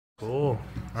Cool.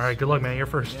 All right, good luck, man. You're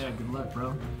first. Yeah, good luck,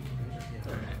 bro.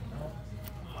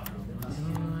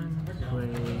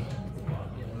 Play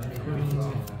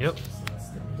queen. Yep.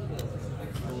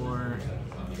 4.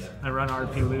 I run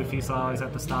RP Luffy, so I always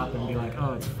have to stop and be like,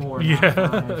 oh, it's 4. Yeah,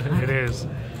 not 5. it is.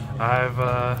 I've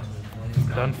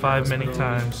done 5 many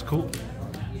times. Cool.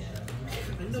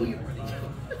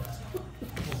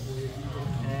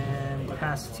 And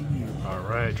pass to you. All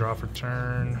right, draw for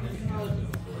turn.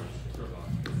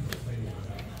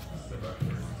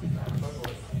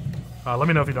 Let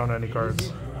me know if you don't have any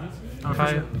cards.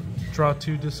 Okay. Draw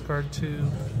 2, discard 2.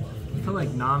 I feel like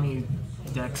Nami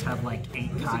decks have like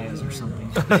 8 Kayas or something.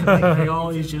 Like, they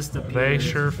always just appear. They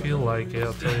sure feel like it,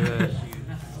 I'll tell you that.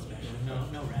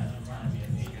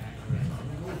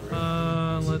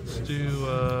 Let's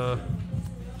do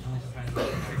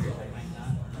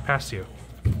pass to you.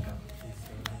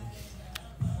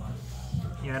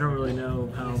 Yeah, I don't really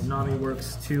know how Nami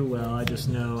works too well. I just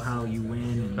know how you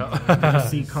win. Oh. I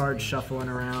see cards shuffling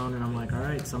around, and I'm like, all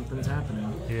right, something's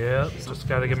happening. Yeah, just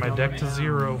got to get my deck to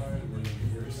 0.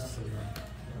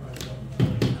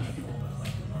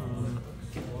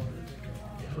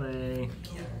 Play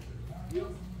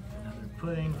another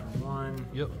pudding for 1.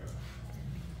 Yep.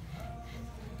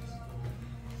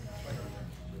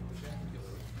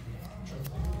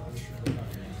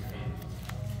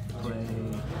 Play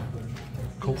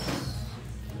Cool.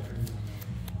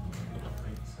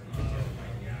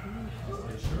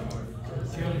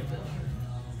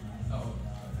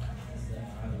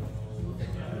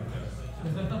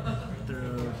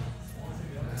 throw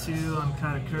 2 on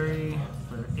Katakuri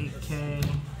for 8K.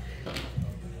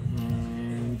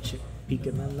 And check peek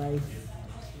at my life.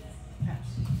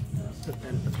 Put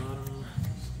that at the bottom.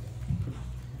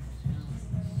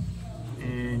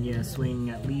 And yeah, swing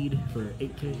at lead for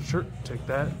 8K. Sure, take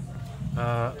that.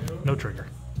 No trigger.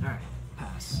 Alright,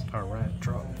 pass. All right,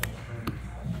 draw.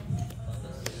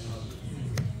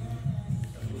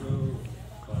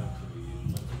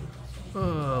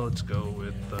 Let's go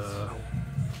with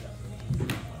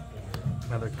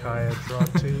another Kaya, draw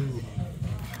 2.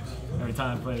 Every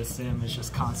time I play the sim, it's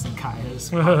just constant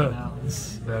Kayas popping out.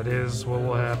 That is what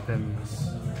will happen.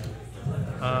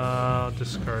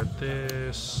 Discard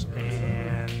this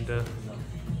and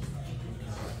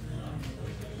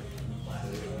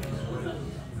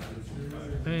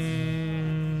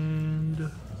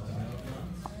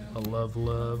a love.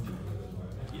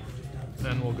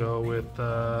 Then we'll go with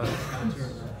the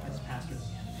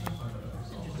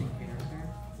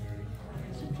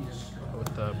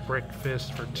brick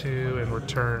fist for 2 and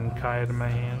return Kaya to my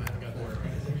hand.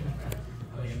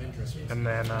 And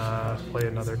then play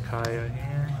another Kaya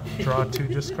here. Draw 2,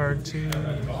 discard 2.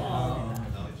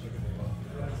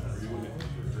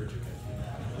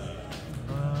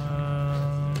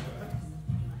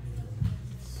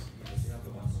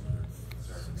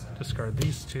 Discard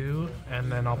these 2,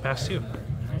 and then I'll pass you.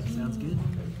 Alright, sounds good.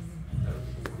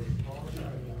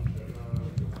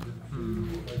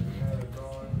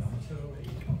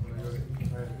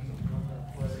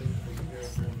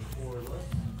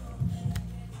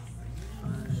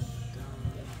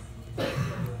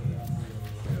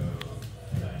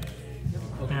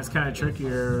 And it's kind of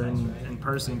trickier in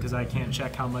person because I can't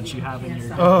check how much you have in your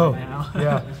deck right now.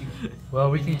 Yeah. Well,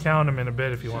 we can count them in a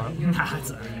bit if you want. Nah,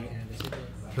 it's alright.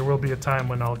 There will be a time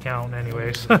when I'll count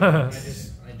anyways. I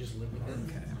just live with it.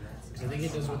 Okay. I think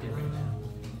it does with your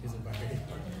is it by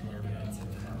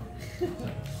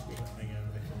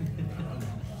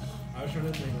I was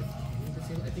trying to think.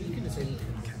 I think you can just say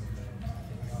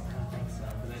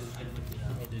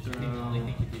So, 2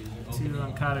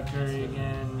 on Katakuri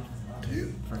again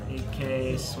for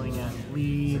 8K. Swing at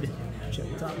lead. Check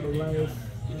top of the life.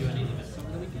 You do anything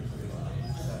over the weekend?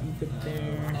 Keep it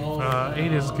there.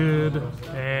 8 is good,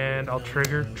 and I'll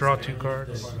trigger, draw 2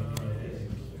 cards. And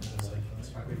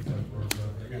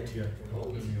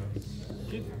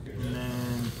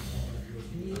then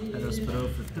I just put 0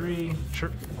 for 3.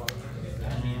 Sure.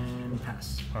 And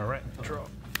pass. All right, draw.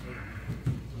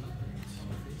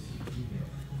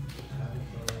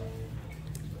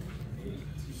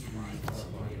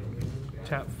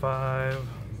 Tap 5.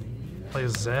 Play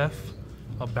Zeph.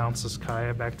 I'll bounce this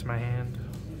Kaya back to my hand.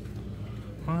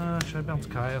 Should I bounce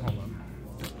Kaya? Hold on.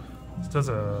 This does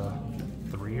a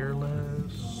 3 or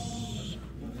less.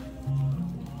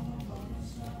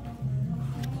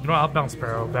 You know what? I'll bounce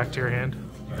Sparrow back to your hand.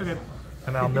 Okay.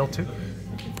 And I'll mill 2.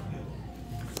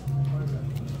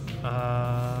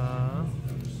 Oh,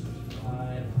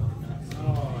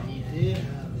 he did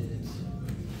have it.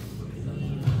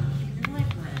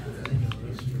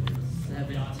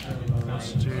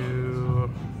 Let's do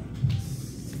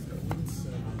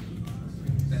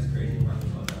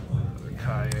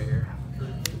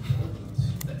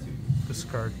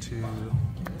card 2.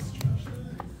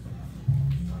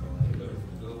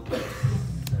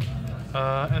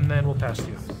 And then we'll pass to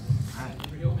you.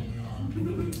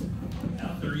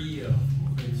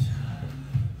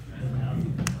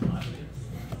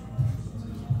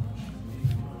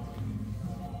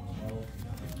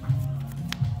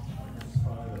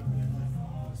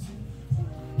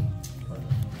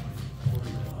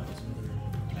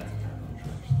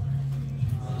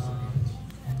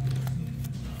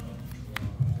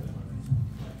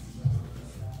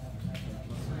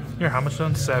 Here, how much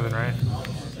done? 7, right?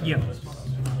 Yep.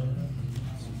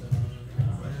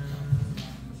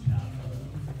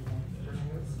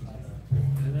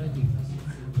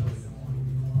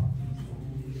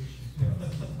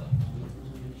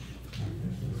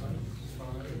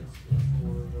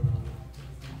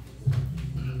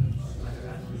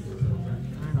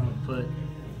 Put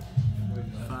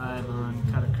 5 on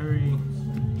Katakuri.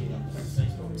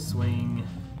 Swing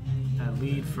at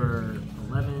lead for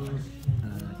 11.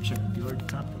 Check your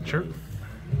top. Sure.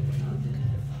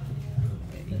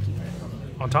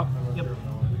 On top? Yep.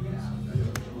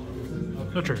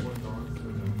 No trigger.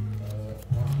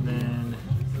 Then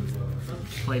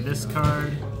play this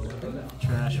card.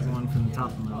 Trash 1 from the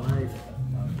top of my life.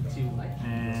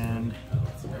 And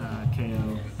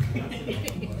KO.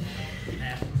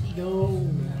 Go.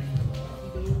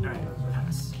 Alright,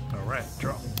 pass. Alright,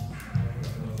 draw.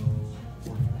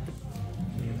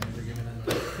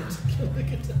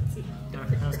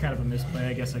 That was kind of a misplay.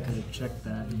 I guess I could have checked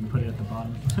that and put it at the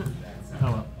bottom.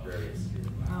 Oh well.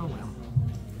 Oh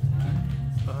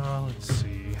well. Let's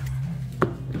see.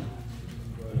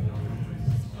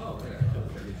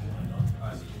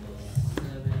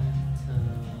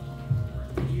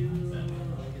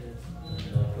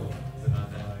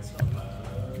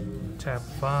 Tap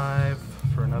 5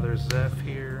 for another Zeph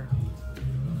here.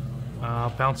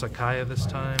 I'll bounce a Kaya this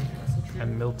time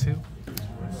and mill 2.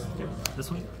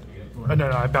 This one? Oh,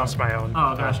 no, I bounced my own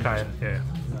gotcha, Kaya. Yeah.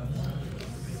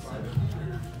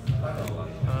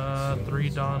 3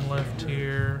 Dawn left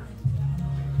here.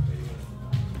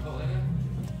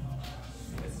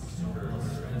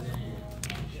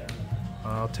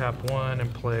 I'll tap 1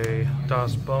 and play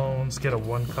Das Bones, get a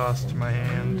 1 cost to my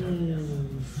hand.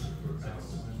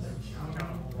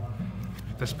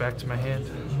 Put this back to my hand.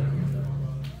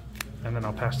 And then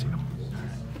I'll pass to you.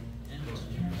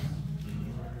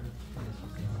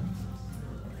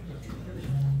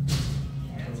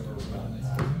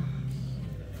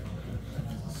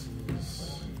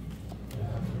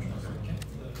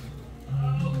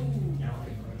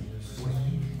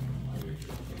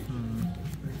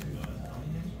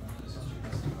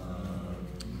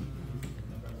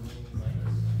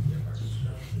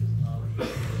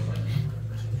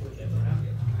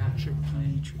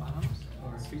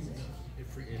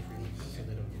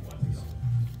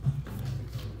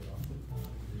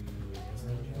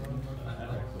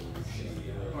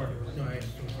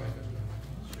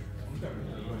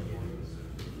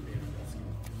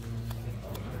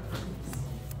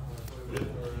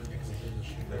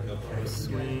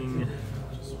 Swing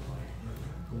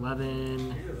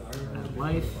 11 at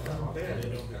life.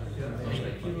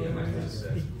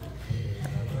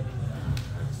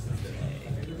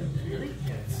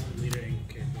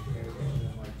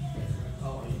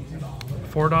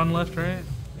 Four Dawn left, right?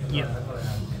 Yep.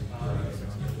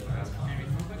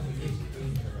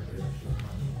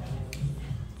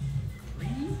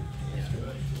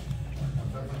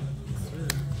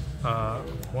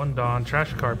 One Dawn,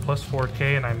 trash card, plus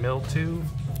 4K, and I mill 2.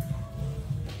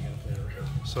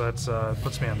 So that's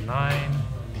puts me on 9.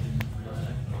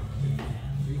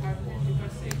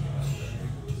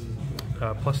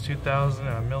 Plus 2,000,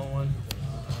 and I mill 1.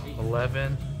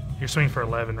 11. You're swinging for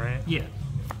 11, right? Yeah.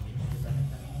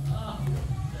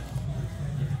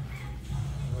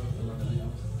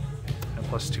 And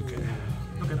plus 2K.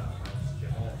 Okay.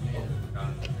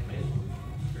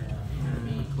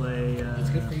 And play.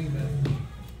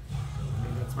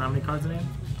 How many cards in hand?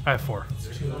 I have 4.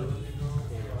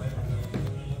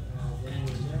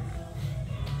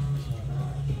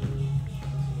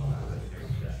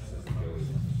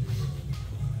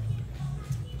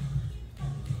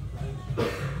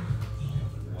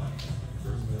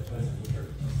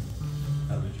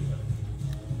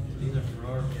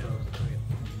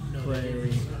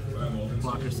 Play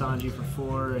Blocker Sanji for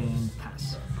 4 and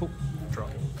pass. Cool. Draw.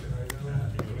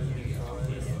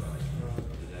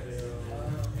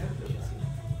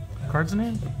 Cards in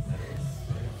hand?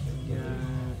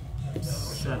 Yeah,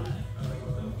 7.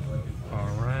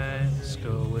 Alright, let's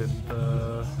go with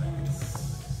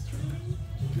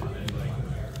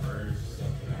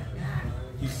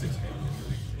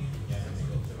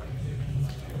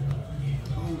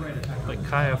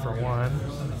Kaya for 1.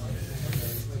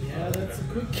 Yeah, that's a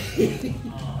quick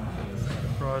game.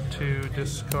 Draw 2,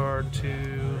 discard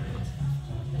 2.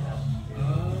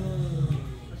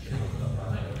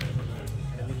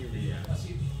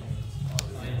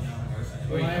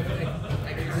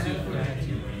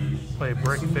 Play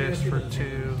Breakfast for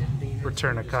 2.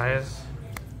 Return a Kaya.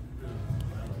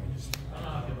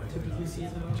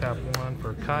 Tap 1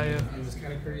 for Kaya.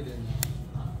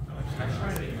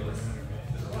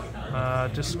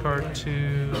 Discard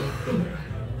 2.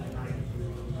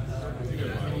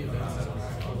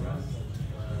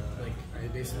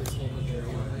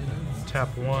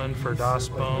 Tap 1 for DOS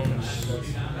Bones.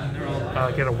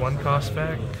 Get a 1 cost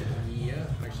back.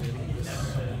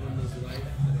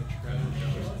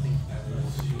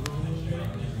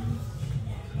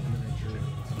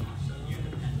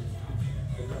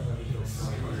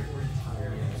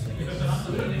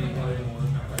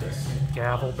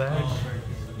 Gavel back.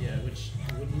 Yeah, which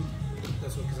wouldn't.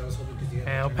 That's what, because I was hoping because you And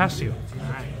I'll pass to you.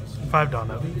 5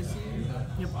 down up.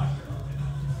 Yep.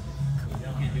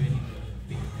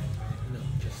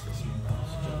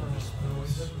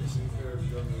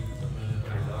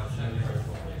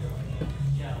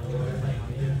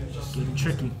 Getting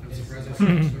tricky.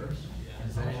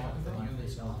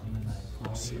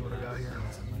 Let's see what I got here.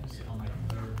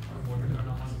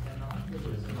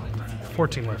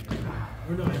 14 left.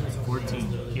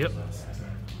 14. Yep.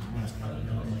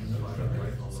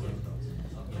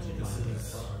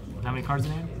 How many cards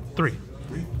in hand? 3.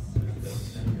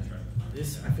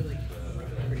 This, I feel like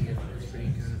pretty good. It's pretty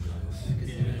good for this. Because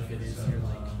even if it is, you're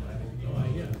like, oh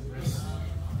yeah, rest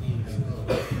these.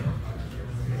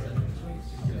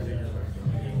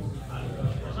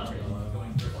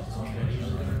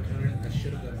 I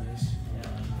should have done this.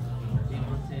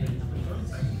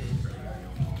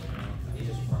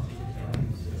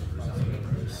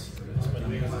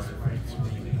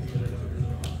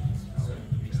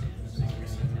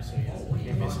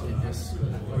 Basically this.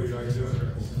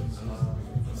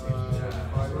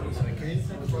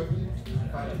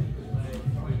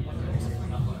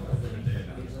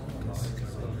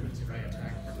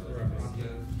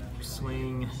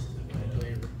 Swing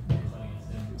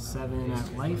 7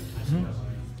 at life.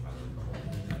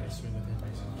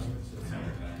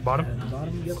 Bottom?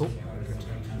 Bottom, yep. Cool.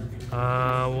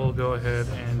 We'll go ahead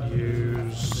and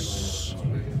use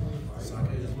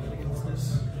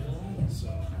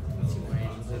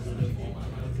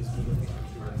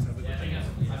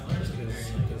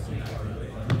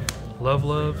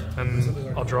Love,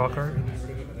 and I'll draw a card.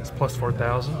 It's plus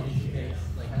 4,000.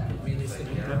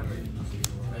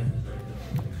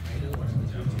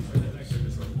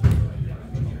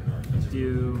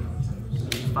 Do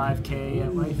 5K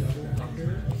at life.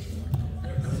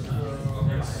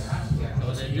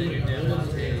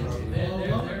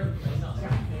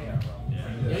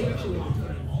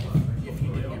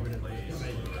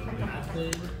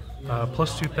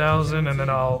 Plus 2,000, and then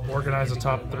I'll organize a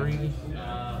top 3.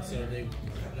 So they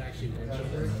actually went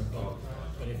over it,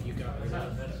 but if you got rid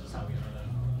of it,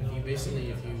 if you basically,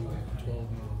 if you 12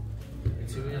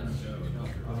 into it, and get rid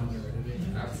of it,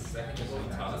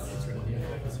 it's rid of the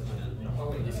effects.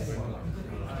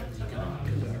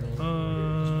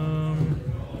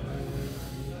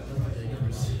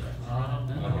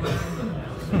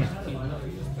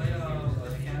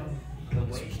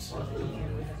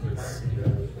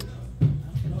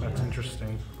 That's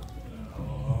interesting.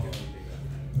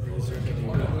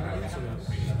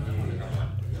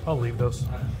 I'll leave those.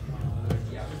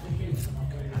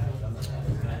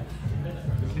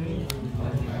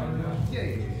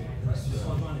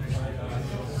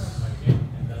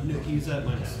 No, he's at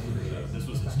minus. This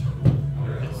was his total.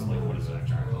 It's like, what is it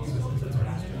actually called?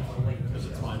 Because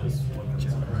it's minus 1.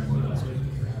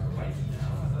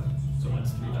 So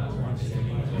it's 3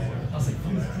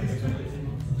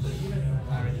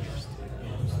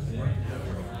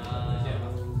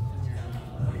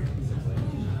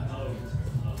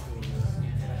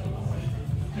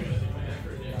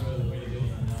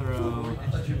 Throw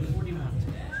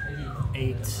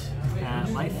 8 at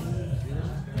life.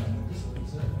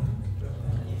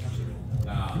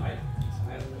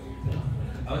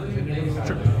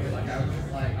 Sure.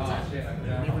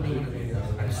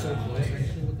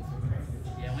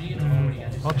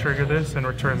 I'll trigger this and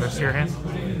return this to your hand.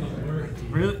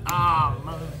 Really? Ah,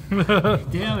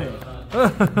 damn it.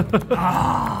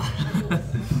 Ah.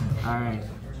 All right.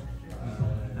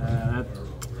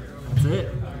 That's it.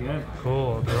 Good.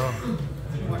 Cool, draw.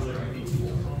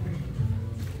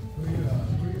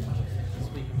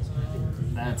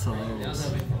 That's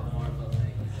hilarious.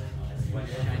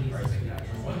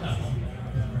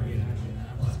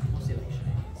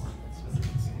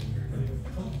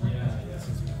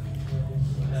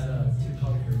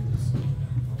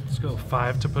 go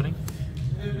 5 to pudding.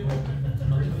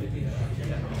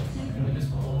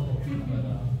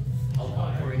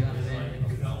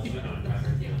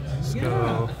 Let's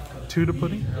go 2 to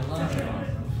pudding.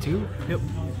 2? Yep.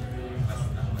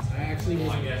 I actually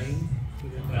wasn't playing.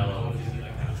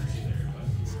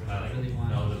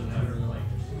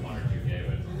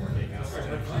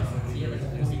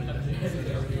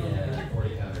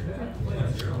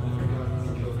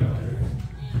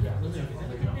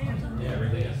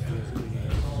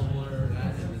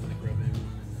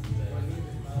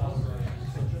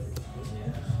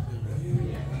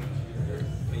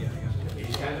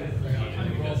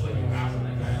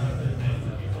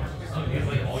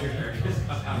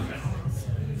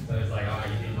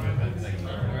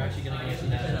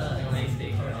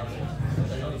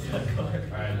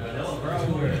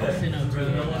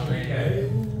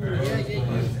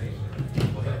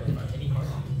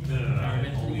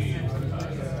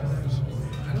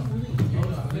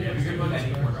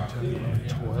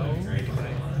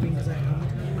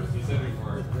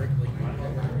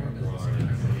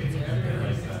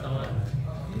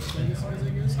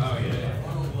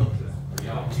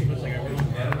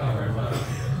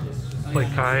 Play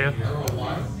Kaya.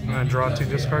 And I draw 2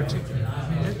 discards.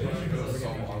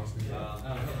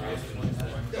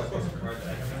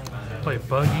 Play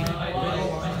Buggy.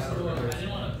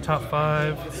 Top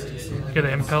 5. Get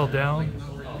an Impel down.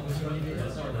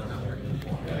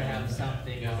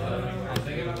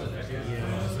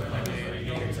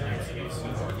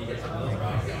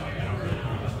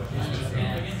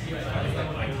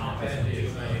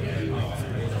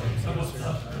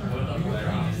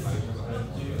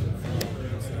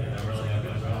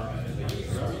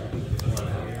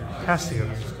 Casio.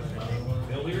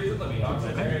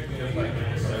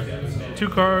 2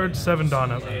 cards, 7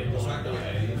 Dawn up.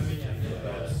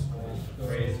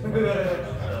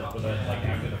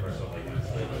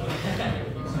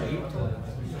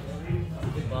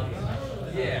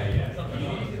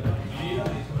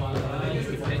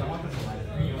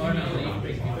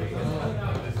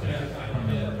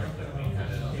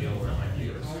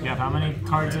 You have how many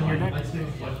cards in your deck?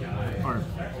 Or,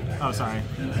 oh, sorry.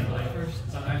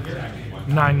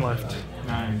 9 left.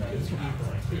 9.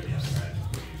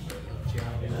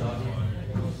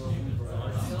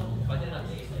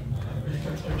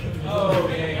 Oh,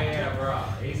 yeah, bro.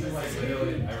 Ace is like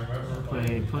literally, I remember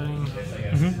Play pudding.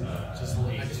 I just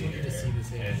wanted to see this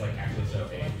hand. it's like actually so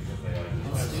ace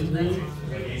because they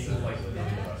like ace is like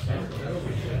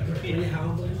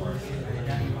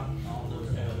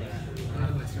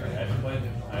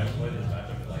I haven't played this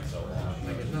matchup in like so long.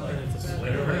 Like,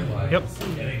 literally like Yep.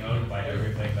 getting owned by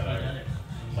everything that I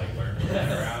like learned to play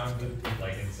around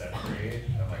like in set 3.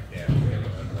 I'm like, damn, I'm gonna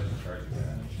play the charge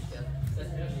again. Like,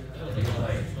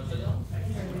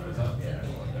 yeah, I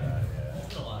want that,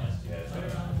 yeah, it's gonna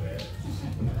quit.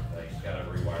 Like, gotta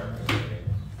rewire everything.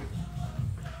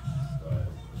 But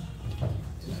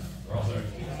we're also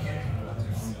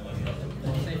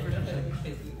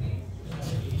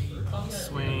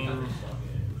Swing.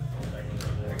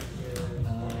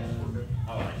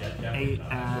 8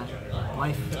 at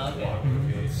life.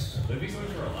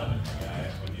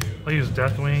 I'll use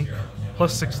Deathwing.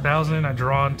 Plus 6,000. I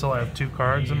draw until I have 2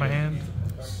 cards in my hand.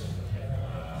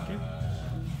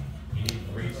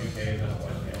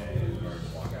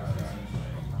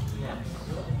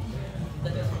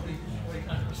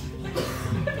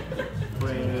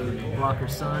 Play blocker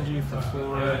Sanji for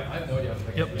 4.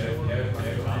 Yep.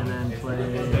 And then play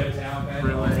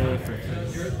relay for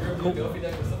 3. Cool.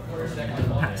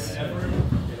 Pass.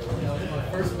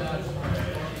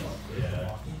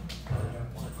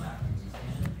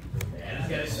 And it's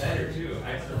getting better too.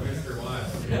 Extra booster one.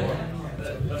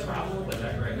 The problem with the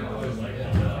deck right now is like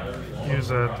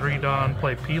Use a 3 Dawn,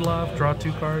 play Pilaf, draw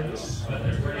 2 cards.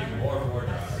 they're bringing more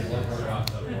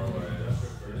drops up more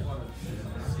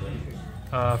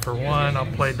For 1, I'll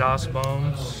play Das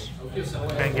Bones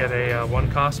and get a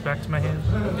 1 cost back to my hand.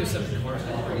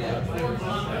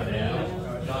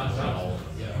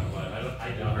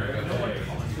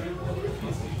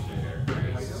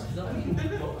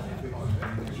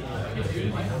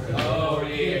 Oh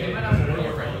yeah.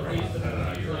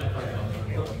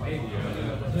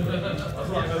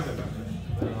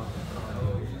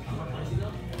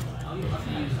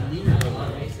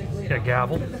 Yeah,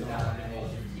 Gavel.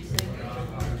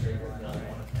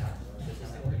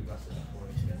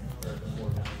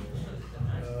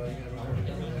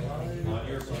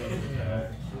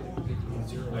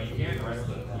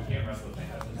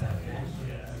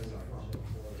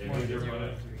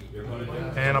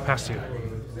 And I'll pass to you.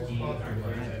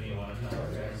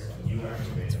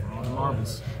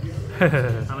 Marbles.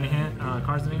 How many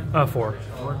cards in hand? 4.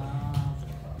 4.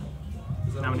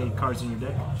 How many cards in your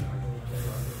deck?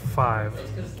 5.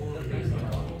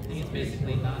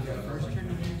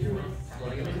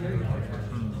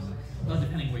 Well,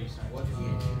 depending where you start.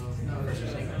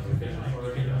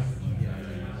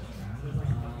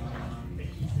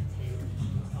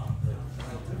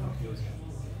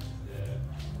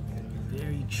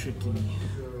 Very tricky.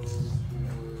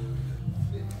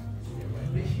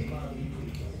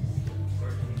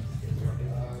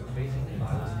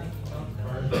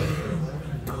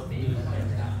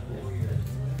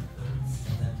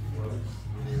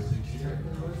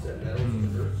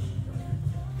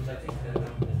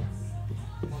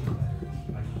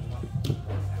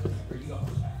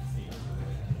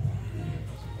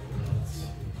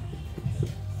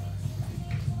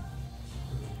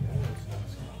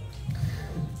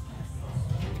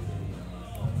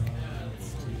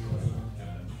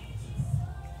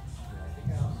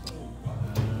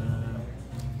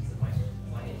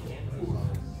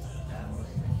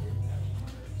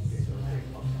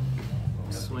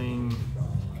 Swing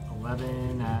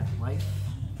 11 at life.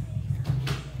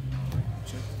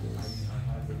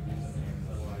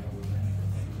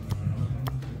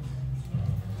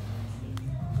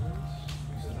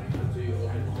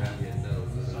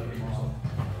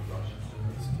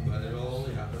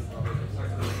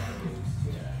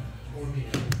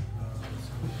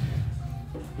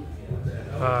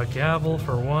 Gavel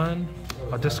for 1.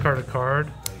 I'll discard a card.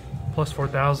 Plus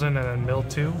 4,000 and then mill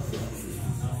 2.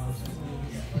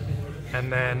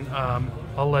 And then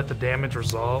I'll let the damage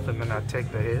resolve and then I take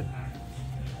the hit.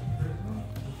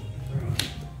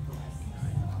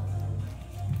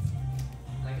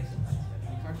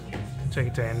 Take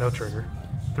it to hand, no trigger.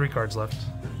 3 cards left.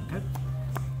 Okay.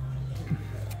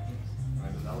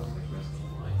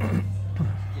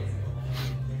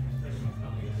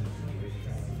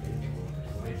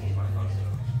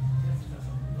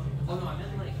 Oh no, I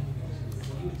meant like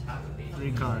when you tap the base.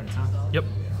 3 cards, huh? Yep.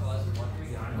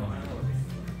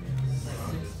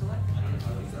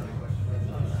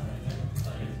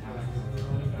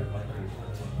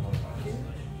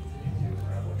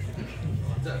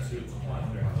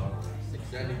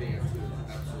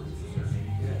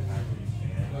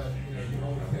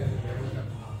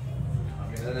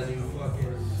 And then you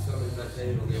fucking summon that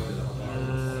table.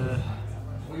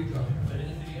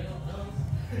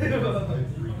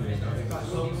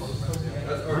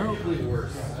 That's arguably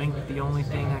worse. I think the only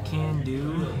thing I can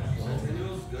do. It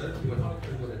feels good when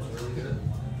it's really good,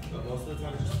 but most of the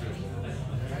time it just feels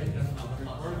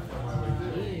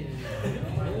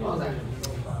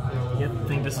Yep, I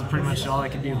think this is pretty much all I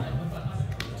can do.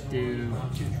 Do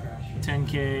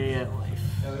 10k at life.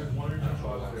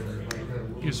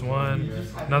 Use 1.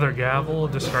 Another gavel.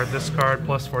 Discard this card.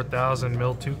 Plus 4,000.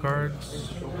 Mill 2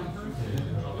 cards.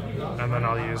 And then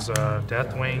I'll use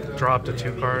Deathwing. Draw up to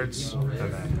 2 cards. And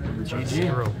then GG.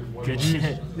 0. Good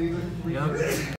shit. Yep.